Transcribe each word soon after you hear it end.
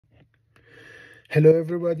Hello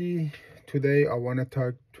everybody, today I want to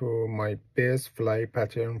talk to my best fly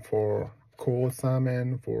pattern for coho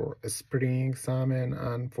salmon, for spring salmon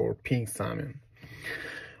and for pink salmon.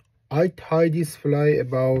 I tied this fly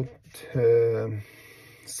about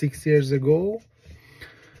 6 years ago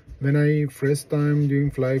when I first time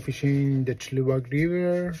doing fly fishing in the Chilliwack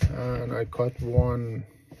River, and I caught one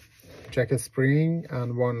jacket spring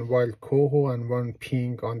and one wild coho and one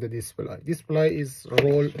pink on the display. This fly is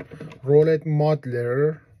rolled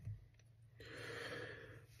modeler.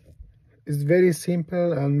 It's very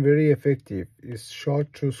simple and very effective. It's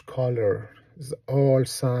chartreuse color. It's all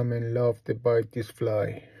salmon love to bite this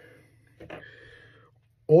fly.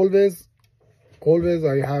 Always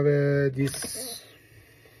I have this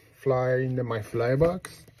fly in my fly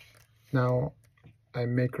box. Now I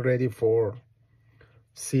make ready for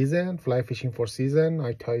season, fly fishing for season.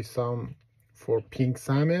 I tie some for pink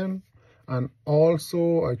salmon, and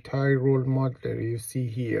also I tie roll modeler you see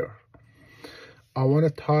here. I want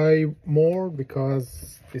to tie more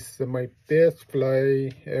because this is my best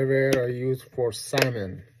fly ever I use for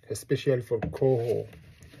salmon, especially for coho,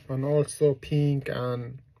 and also pink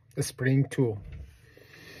and spring too.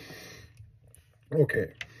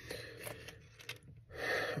 Okay,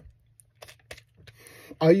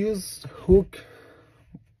 I use hook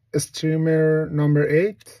streamer number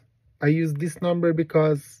 8. I use this number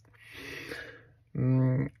because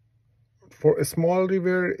for a small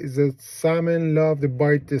river, the salmon love to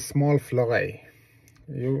bite the small fly.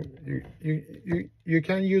 You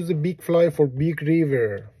can use a big fly for big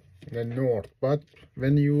river in the north, but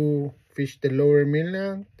when you fish the lower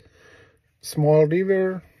mainland, small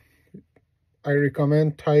river, I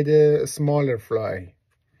recommend tie the smaller fly.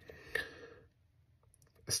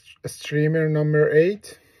 Streamer number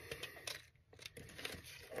 8,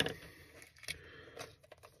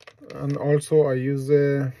 and also I use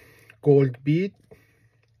a gold bead.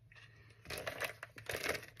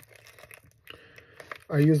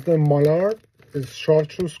 I use the mallard, it's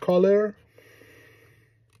chartreuse color.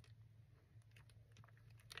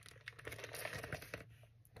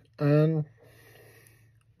 And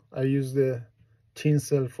I use the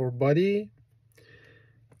tinsel for body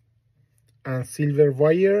and silver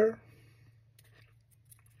wire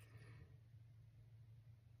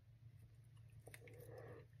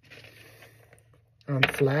and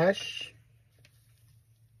flash.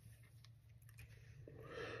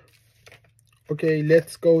 Okay,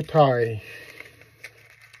 let's go tie.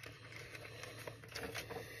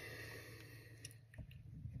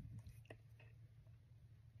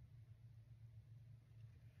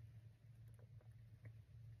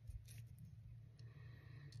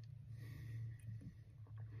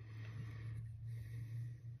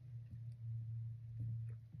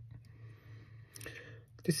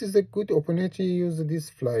 This is a good opportunity to use this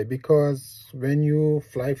fly, because when you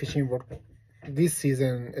fly fishing for this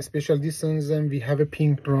season, especially this season, we have a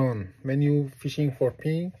pink prawn. When you fishing for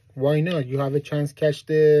pink, why not? You have a chance catch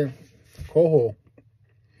the coho.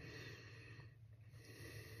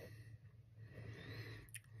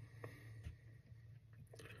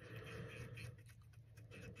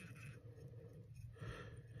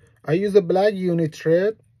 I use a black unit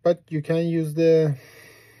thread, but you can use the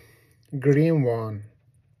green one.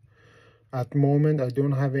 At the moment I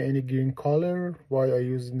don't have any green color, why I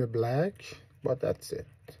using the black, but that's it.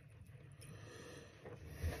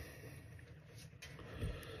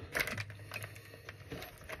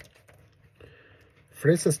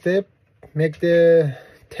 First step, make the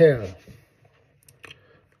tail.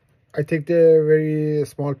 I take the very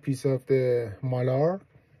small piece of the mallard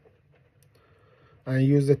and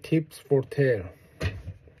use the tips for tail.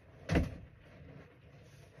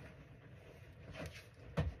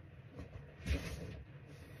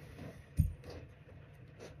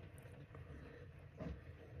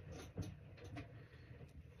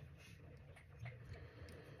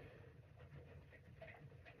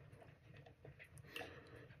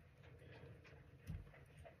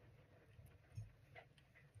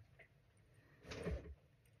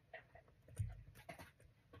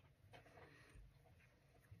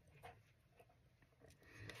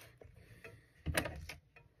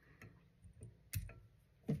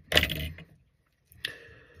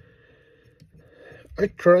 I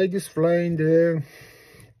tried this fly in the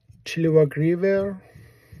Chilliwack River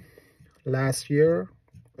last year.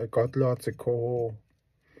 I got lots of coho,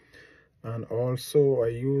 and also I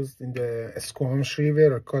used in the Squamish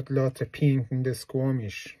River. I caught lots of pink in the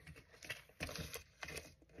Squamish.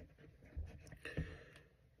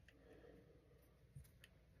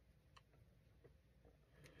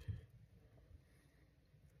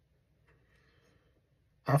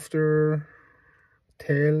 After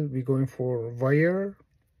tail, we're going for wire.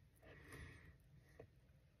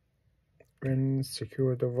 When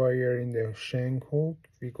secure the wire in the shank hook,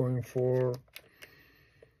 we're going for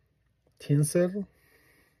tinsel.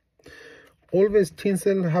 Always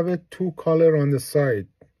tinsel have a two color on the side.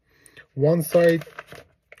 One side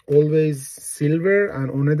always silver and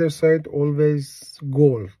on other side always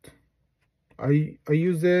gold. I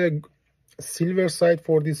use a silver side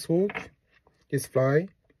for this hook, this fly.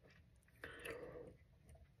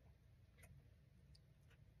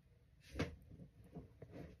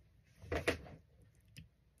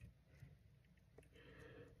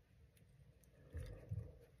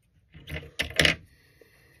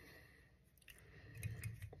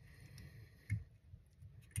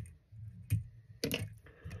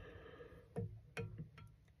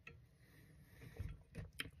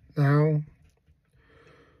 Now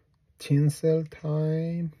tinsel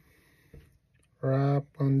time. Wrap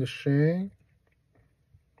on the shank.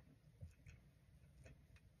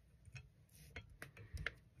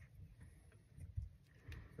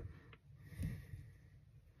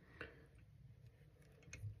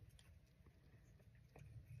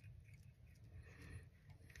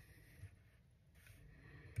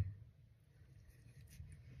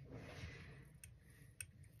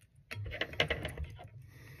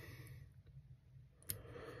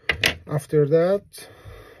 After that,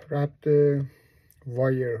 wrap the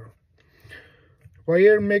wire.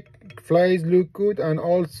 Wire make flies look good and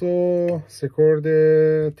also secure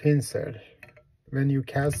the tinsel. When you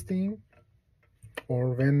casting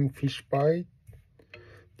or when fish bite,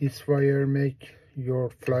 this wire make your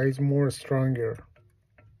flies more stronger.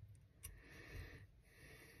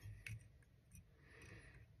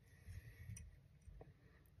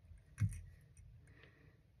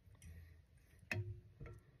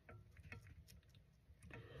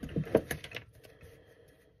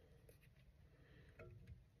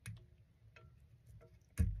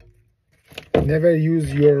 Never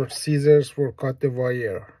use your scissors for cut the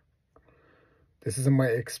wire. This is my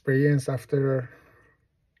experience after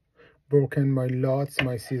broken my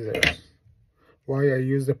scissors. Why I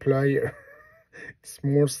use the plier? It's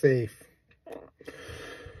more safe.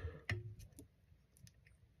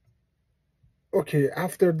 Okay,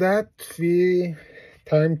 after that we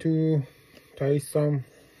time to tie some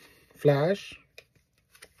flash.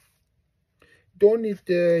 Don't need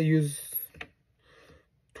to use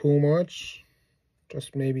too much,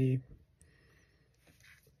 just maybe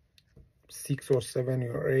 6 or 7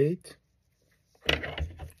 or 8.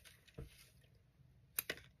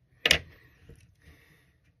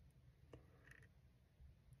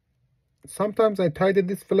 Sometimes I tie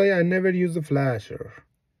this fillet, I never use the flasher,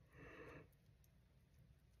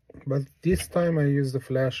 but this time I use the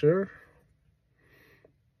flasher.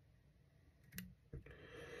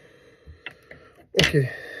 Okay,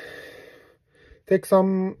 take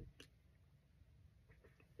some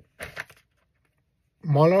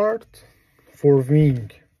mallard for wing.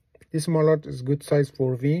 This mallard is good size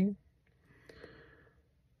for wing.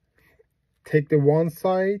 Take the one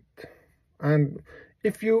side, and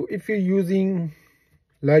if you're using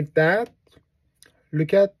like that,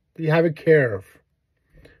 look at, you have a curve.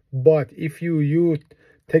 But if you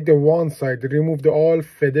take the one side, remove the all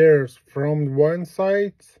feathers from one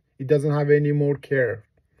side, it doesn't have any more curve.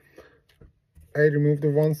 I remove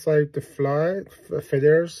the one side, the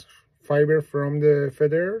feathers, fiber from the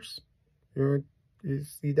feathers. You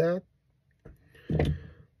see that?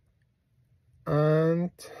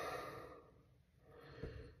 And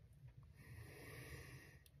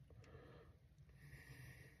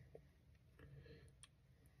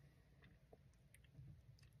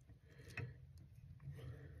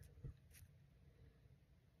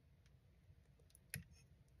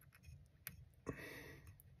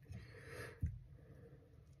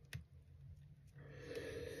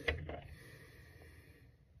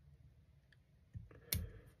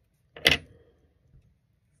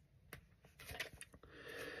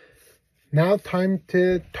now time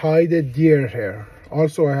to tie the deer hair.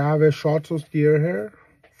 Also, I have a short deer hair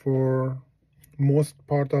for most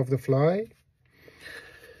part of the fly.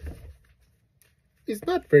 It's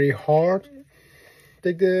not very hard.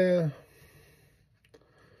 Take the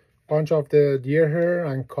bunch of the deer hair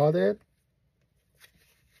and cut it.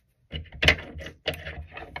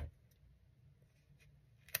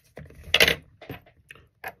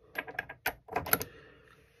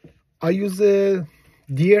 I use a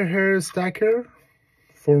deer hair stacker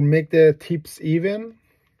for make the tips even,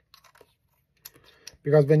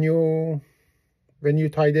 because when you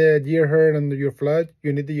tie the deer hair and your fly,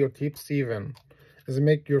 you need your tips even. It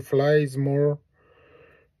make your flies more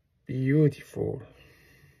beautiful.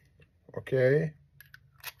 Okay,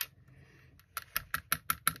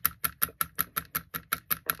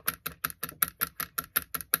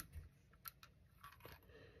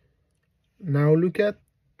 Now look at,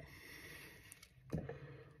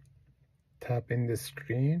 tapping the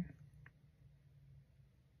screen.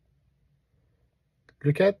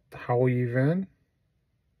 Look at how even.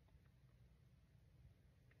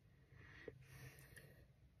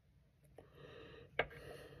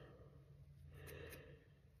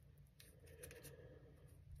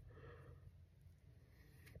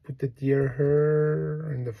 Put the deer hair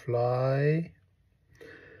and the fly.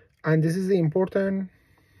 And this is the important,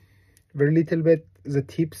 very little bit the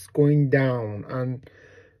tips going down and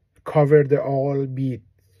cover the all bead,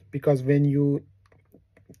 because when you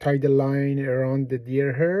tie the line around the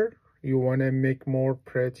deer hair, you want to make more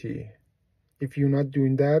pretty. If you're not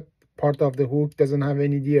doing that, part of the hook doesn't have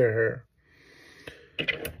any deer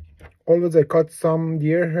hair. Always I cut some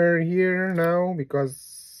deer hair here now,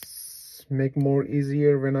 because make more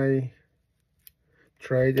easier when I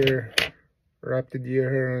try to wrap the deer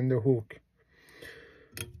hair on the hook.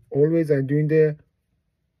 Always I'm doing the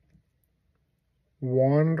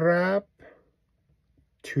 1 wrap,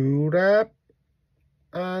 2 wrap,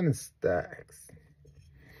 and stacks.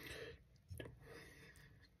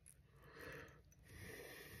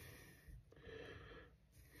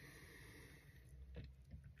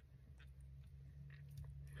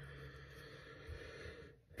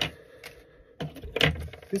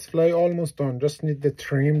 This fly almost done, just need to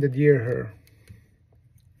trim the deer hair.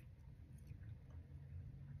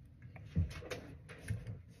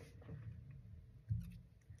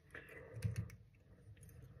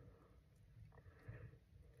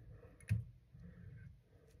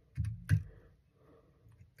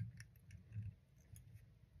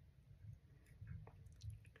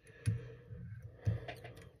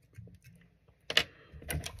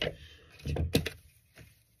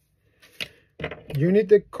 You need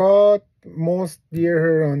to cut most deer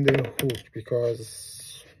hair on the hook,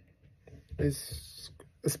 because it's,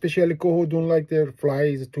 especially coho don't like their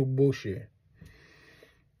flies too bushy.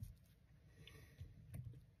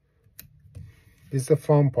 This is the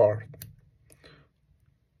fun part.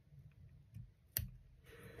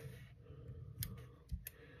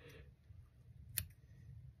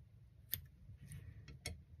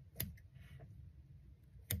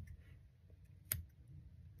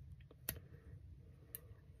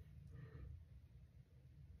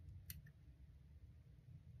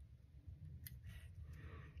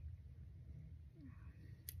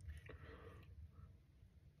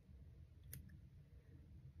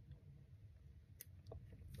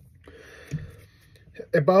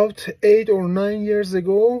 About 8 or 9 years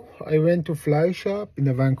ago, I went to fly shop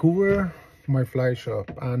in Vancouver, my fly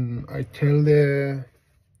shop, and I tell the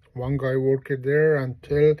one guy worker there, and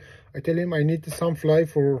I tell him I need some fly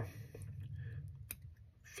for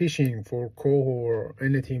fishing, for coho or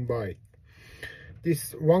anything bite.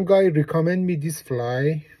 This one guy recommend me this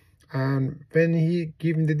fly, and when he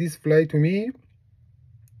give this fly to me,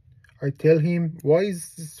 I tell him, why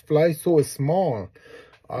is this fly so small?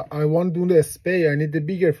 I want to do the spay, I need the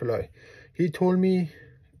bigger fly. He told me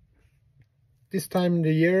this time in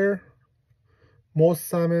the year, most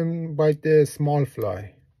salmon bite the small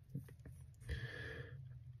fly.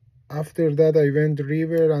 After that, I went to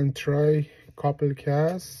river and try couple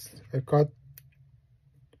casts. I caught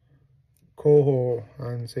coho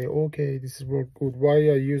and say, okay, this is work good. Why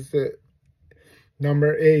I use the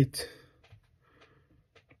number 8.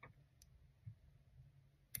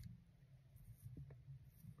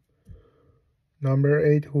 Number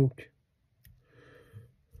 8 hook.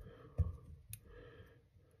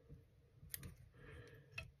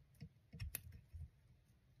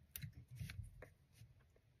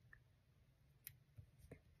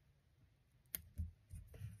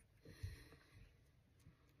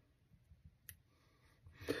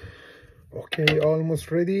 Okay, almost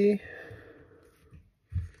ready.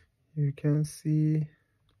 You can see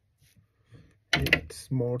it's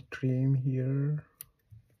more trim here.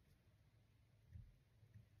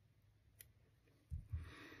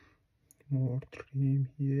 More trim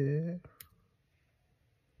here.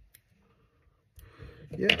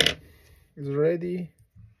 Yeah, it's ready.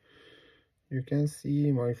 You can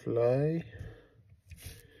see my fly.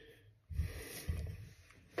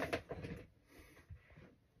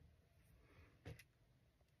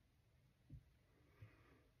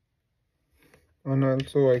 And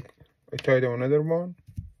also I tried another one.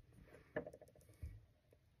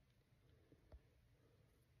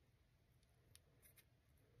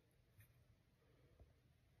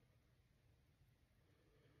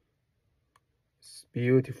 It's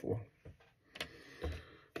beautiful.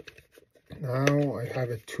 Now I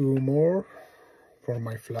have 2 more for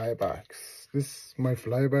my flybacks. This is my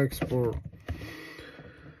flybacks for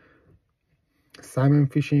salmon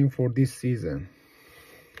fishing for this season.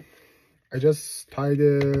 I just tied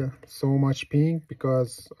so much pink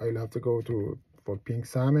because I love to go for pink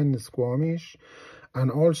salmon, squamish. And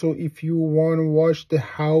also, if you want to watch the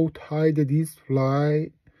how tied this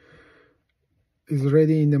fly, is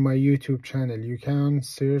ready in my YouTube channel. You can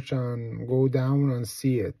search and go down and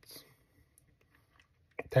see it.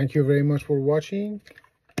 Thank you very much for watching.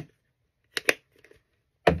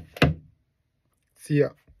 See ya.